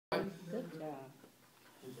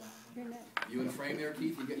You in frame there,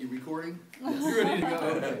 Keith? You recording? You're ready to go.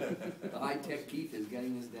 Okay. The high-tech Keith is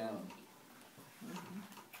getting this down.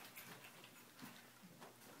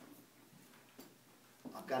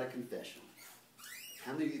 I've got a confession.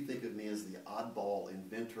 How many of you think of me as the oddball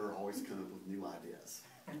inventor, always coming up with new ideas?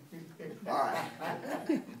 All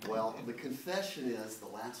right. Well, the confession is the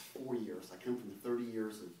last 4 years, I come from 30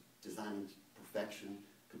 years of designing perfection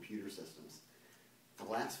computer systems. The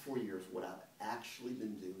last 4 years, what I've actually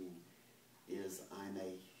been doing is I'm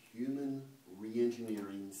a human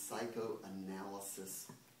reengineering psychoanalysis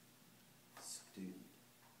student.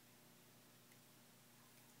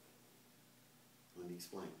 Let me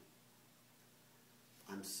explain.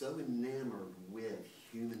 I'm so enamored with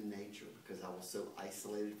human nature because I was so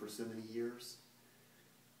isolated for so many years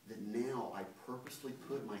that now I purposely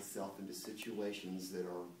put myself into situations that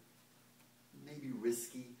are maybe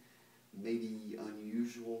risky, maybe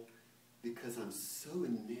unusual, because I'm so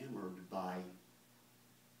enamored by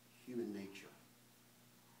human nature.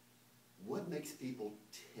 What makes people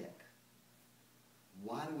tick?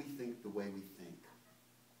 Why do we think the way we think?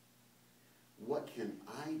 What can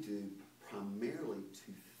I do primarily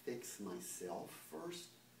to fix myself first?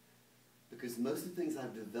 Because most of the things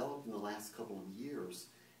I've developed in the last couple of years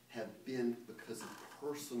have been because of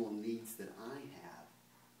personal needs that I have.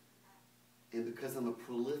 And because I'm a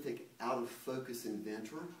prolific, out-of-focus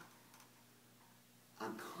inventor,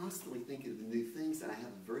 I'm constantly thinking of the new things, and I have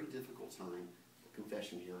a very difficult time,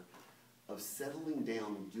 confession here, of settling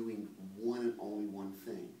down and doing one and only one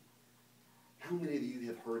thing. How many of you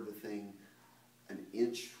have heard the thing, an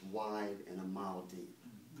inch wide and a mile deep?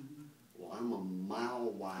 Well, I'm a mile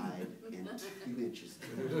wide and 2 inches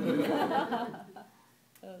deep.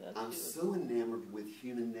 I'm so enamored with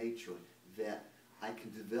human nature that I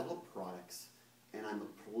can develop products, and I'm a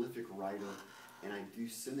prolific writer, and I do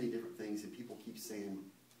so many different things, and people keep saying,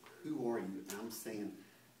 who are you? And I'm saying,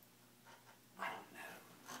 I don't know.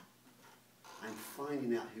 I'm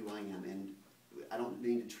finding out who I am, and I don't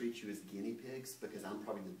mean to treat you as guinea pigs, because I'm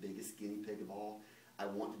probably the biggest guinea pig of all. I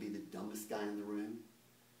want to be the dumbest guy in the room,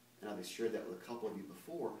 and I've shared that with a couple of you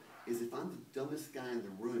before, is if I'm the dumbest guy in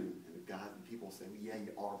the room, and people say, well, yeah,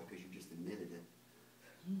 you are, because you just admitted it.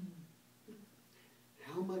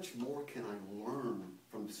 How much more can I learn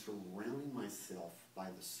from surrounding myself by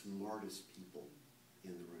the smartest people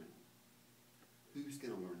in the room? Who's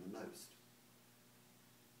going to learn the most?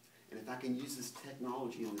 And if I can use this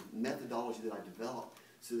technology and the methodology that I developed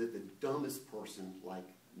so that the dumbest person like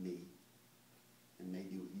me, and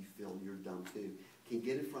maybe you feel you're dumb too, can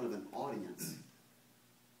get in front of an audience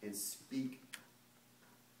and speak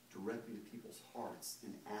directly to people's hearts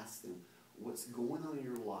and ask them, what's going on in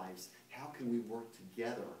your lives? How can we work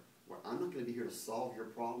together? Where I'm not going to be here to solve your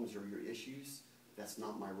problems or your issues. That's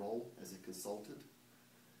not my role as a consultant.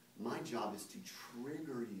 My job is to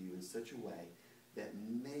trigger you in such a way that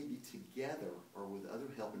maybe together or with other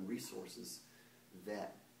help and resources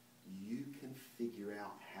that you can figure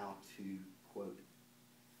out how to, quote,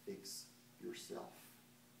 fix yourself.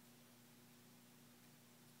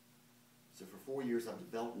 So for 4 years, I've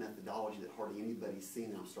developed methodology that hardly anybody's seen,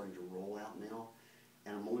 and I'm starting to roll out now.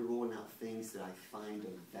 And I'm only rolling out things that I find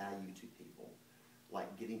of value to people,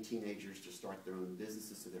 like getting teenagers to start their own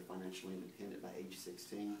businesses so they're financially independent by age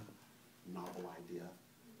 16. Novel idea.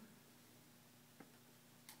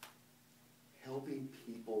 Helping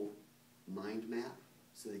people mind map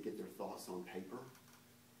so they get their thoughts on paper.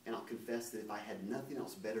 And I'll confess that if I had nothing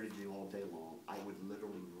else better to do all day long, I would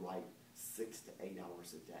literally write 6 to 8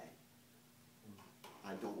 hours a day.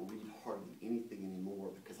 I don't read hardly anything anymore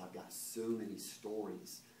because I've got so many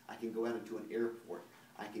stories. I can go out into an airport.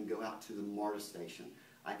 I can go out to the MARTA station.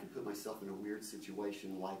 I can put myself in a weird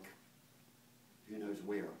situation like who knows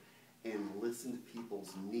where and listen to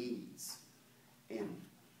people's needs and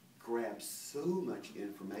grab so much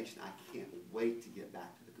information. I can't wait to get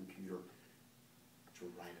back to the computer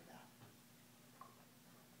to write about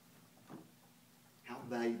it. How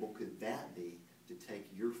valuable could that be to take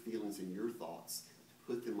your feelings and your thoughts,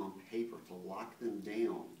 put them on paper, to lock them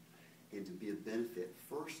down, and to be a benefit,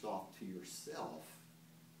 first off, to yourself,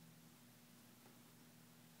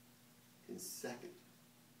 and second,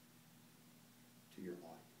 to your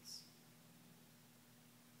audience.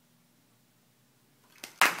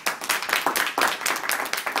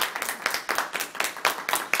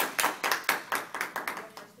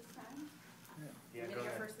 Yeah, go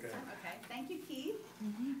ahead. First this time? Okay. Thank you, Keith.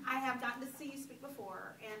 I have gotten to see you speak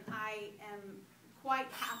before, and I am quite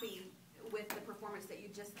happy with the performance that you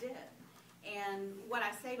just did. And what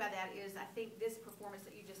I say by that is I think this performance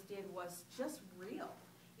that you just did was just real.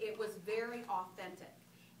 It was very authentic.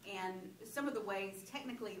 And And some of the ways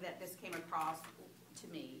technically that this came across to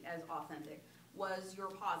me as authentic was your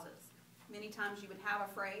pauses. Many times you would have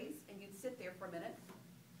a phrase and you'd sit there for a minute,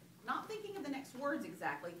 not thinking of the next words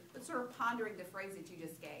exactly, but sort of pondering the phrase that you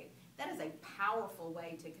just gave. That is a powerful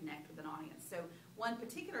way to connect with an audience. So one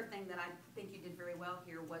particular thing that I think you did very well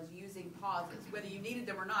here was using pauses. Whether you needed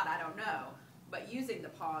them or not, I don't know, but using the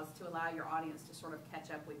pause to allow your audience to sort of catch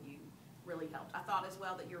up with you really helped. I thought as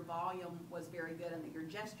well that your volume was very good and that your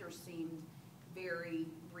gestures seemed very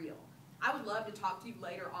real. I would love to talk to you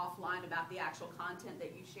later offline about the actual content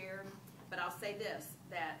that you shared, but I'll say this,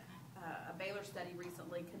 that a Baylor study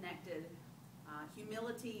recently connected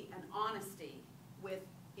humility and honesty with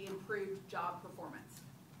improved job performance.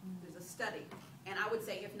 There's a study, and I would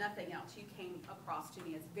say, if nothing else, you came across to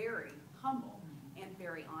me as very humble and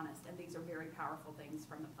very honest, and these are very powerful things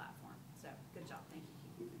from the platform. So, good job. Thank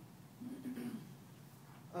you,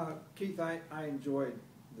 Keith. Keith, I enjoyed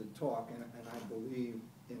the talk, and I believe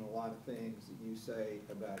in a lot of things that you say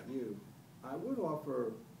about you. I would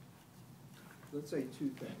offer, let's say, two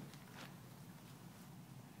things.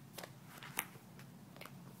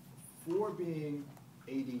 For being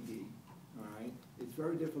ADD, all right, it's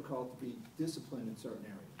very difficult to be disciplined in certain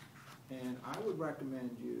areas. And I would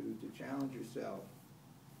recommend you to challenge yourself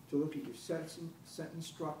to look at your sentence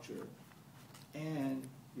structure and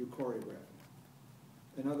your choreographing.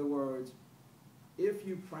 In other words, if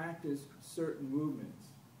you practice certain movements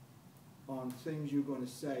on things you're going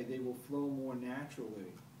to say, they will flow more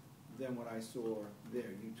naturally than what I saw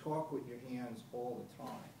there. You talk with your hands all the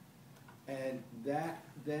time. And that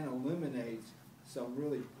then eliminates some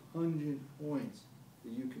really pungent points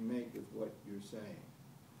that you can make with what you're saying.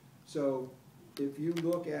 So if you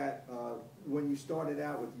look at when you started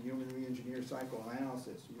out with the human re-engineered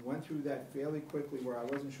psychoanalysis, you went through that fairly quickly where I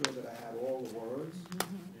wasn't sure that I had all the words,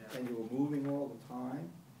 and you were moving all the time.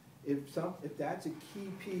 If that's a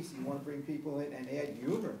key piece, you want to bring people in and add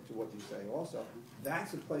humor to what you say also,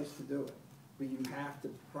 that's a place to do it. But you have to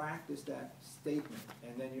practice that statement,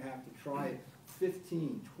 and then you have to try it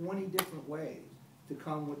 15, 20 different ways to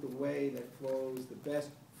come with the way that flows the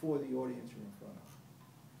best for the audience you're in front of.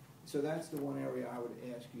 So that's the one area I would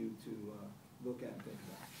ask you to look at and think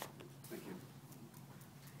about. Thank you.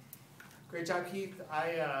 Great job, Keith.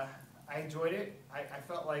 I enjoyed it. I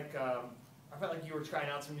felt like you were trying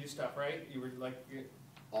out some new stuff, right? You were like.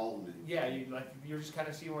 All new. Yeah, you're just kind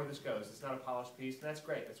of seeing where this goes. It's not a polished piece, and that's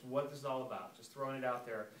great. That's what this is all about, just throwing it out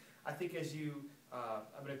there. I think as you,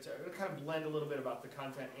 I'm going to kind of blend a little bit about the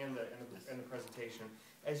content and the presentation.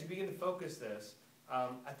 As you begin to focus this,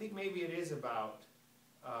 I think maybe it is about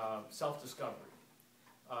self-discovery.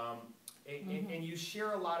 And you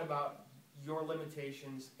share a lot about your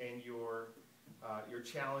limitations and your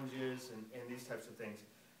challenges and these types of things.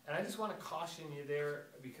 And I just want to caution you there,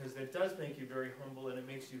 because that does make you very humble, and it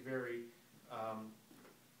makes you very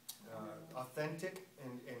authentic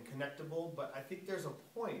and connectable. But I think there's a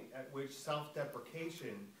point at which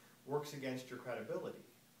self-deprecation works against your credibility.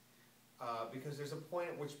 Because there's a point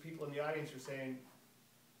at which people in the audience are saying,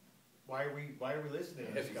 why are we listening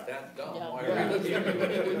to this guy? That's dumb. Yeah. Why are we listening to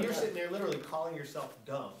him? When you're sitting there literally calling yourself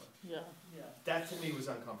dumb, Yeah. that to me was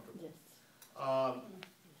uncomfortable. Yes.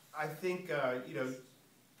 I think,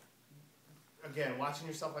 again, watching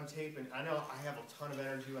yourself on tape, and I know I have a ton of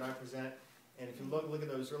energy when I present, and if you look at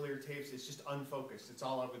those earlier tapes, it's just unfocused. It's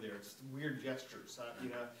all over there. It's weird gestures,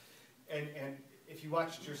 and if you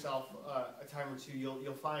watch it yourself a time or two,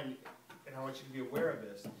 you'll find, and I want you to be aware of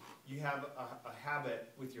this, you have a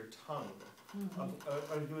habit with your tongue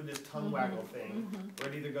of doing this tongue waggle thing,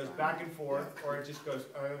 where it either goes back and forth or it just goes,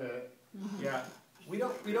 yeah. We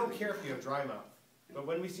don't care if you have dry mouth, but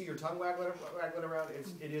when we see your tongue waggling around,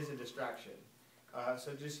 it is a distraction.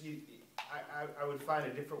 So just I would find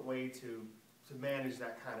a different way to manage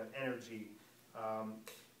that kind of energy.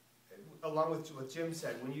 Along with what Jim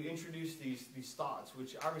said, when you introduce these thoughts,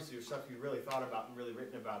 which obviously are stuff you really thought about and really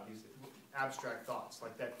written about, these abstract thoughts,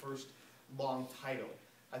 like that first long title,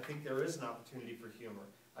 I think there is an opportunity for humor.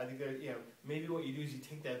 I think that, maybe what you do is you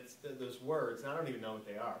take those words, and I don't even know what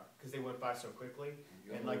they are, because they went by so quickly,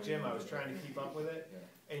 and like Jim, I was trying to keep up with it,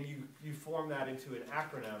 and you form that into an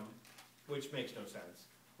acronym, which makes no sense,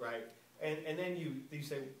 right? And then you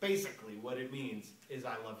say, basically what it means is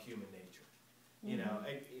I love human nature.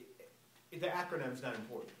 The acronym's not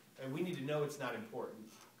important, and we need to know it's not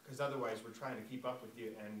important, because otherwise we're trying to keep up with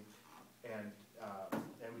you, and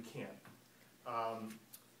we can't.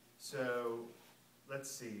 So let's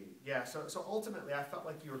see. Yeah. So ultimately, I felt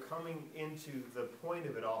like you were coming into the point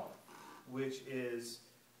of it all, which is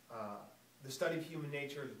the study of human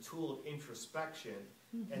nature, the tool of introspection,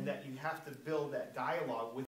 and that you have to build that dialogue with